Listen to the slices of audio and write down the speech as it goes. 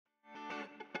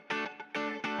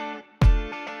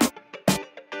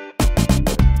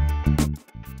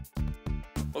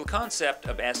concept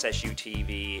of SSU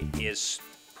TV is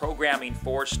programming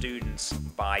for students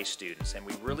by students, and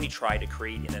we really try to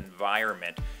create an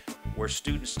environment where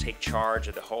students take charge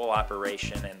of the whole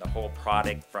operation and the whole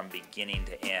product from beginning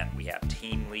to end. We have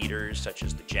team leaders such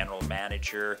as the general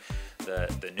manager,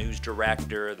 the news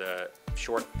director, the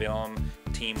short film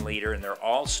team leader, and they're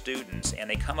all students, and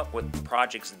they come up with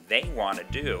projects they want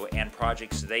to do and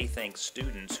projects they think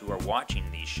students who are watching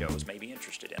these shows may be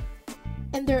interested in.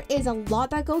 And there is a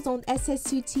lot that goes on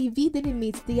SSU TV that it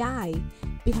meets the eye.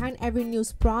 Behind every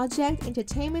news project,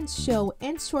 entertainment show,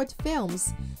 and short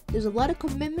films, there's a lot of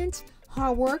commitment,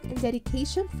 hard work, and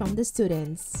dedication from the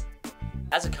students.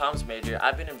 As a comms major,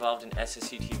 I've been involved in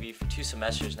SSU TV for 2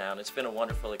 semesters now, and it's been a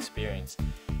wonderful experience.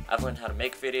 I've learned how to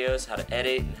make videos, how to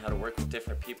edit, and how to work with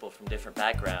different people from different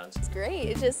backgrounds. It's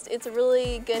great. It's a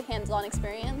really good hands-on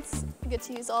experience. You get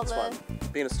to use all it's the... fun.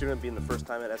 Being a student, being the first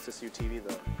time at SSU TV,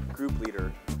 the group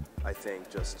leader, I think,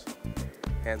 just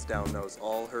hands down knows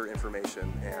all her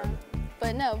information. And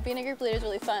But no, being a group leader is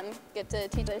really fun. Get to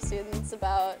teach our students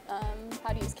about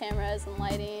how to use cameras and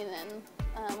lighting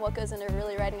and what goes into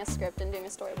really writing a script and doing a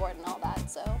storyboard and all that.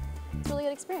 So it's a really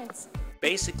good experience.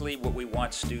 Basically, what we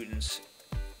want students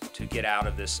to get out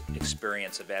of this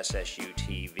experience of SSU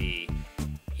TV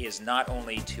is not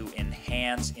only to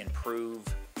enhance, improve,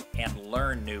 and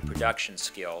learn new production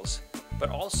skills, but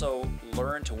also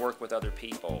learn to work with other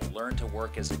people, learn to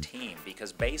work as a team,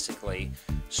 because basically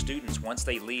students, once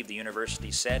they leave the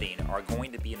university setting, are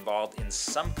going to be involved in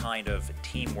some kind of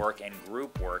teamwork and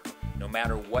group work no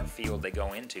matter what field they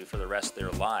go into for the rest of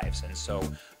their lives. And so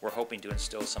we're hoping to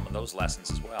instill some of those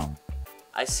lessons as well.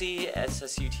 I see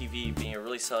SSU TV being a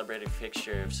really celebrated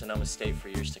fixture of Sonoma State for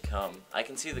years to come. I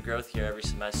can see the growth here every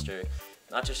semester,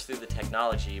 not just through the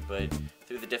technology, but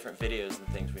through the different videos and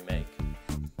things we make.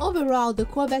 Overall, the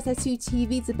core of SSU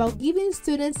TV is about giving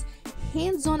students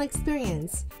hands-on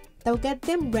experience that will get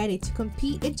them ready to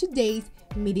compete in today's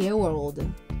media world.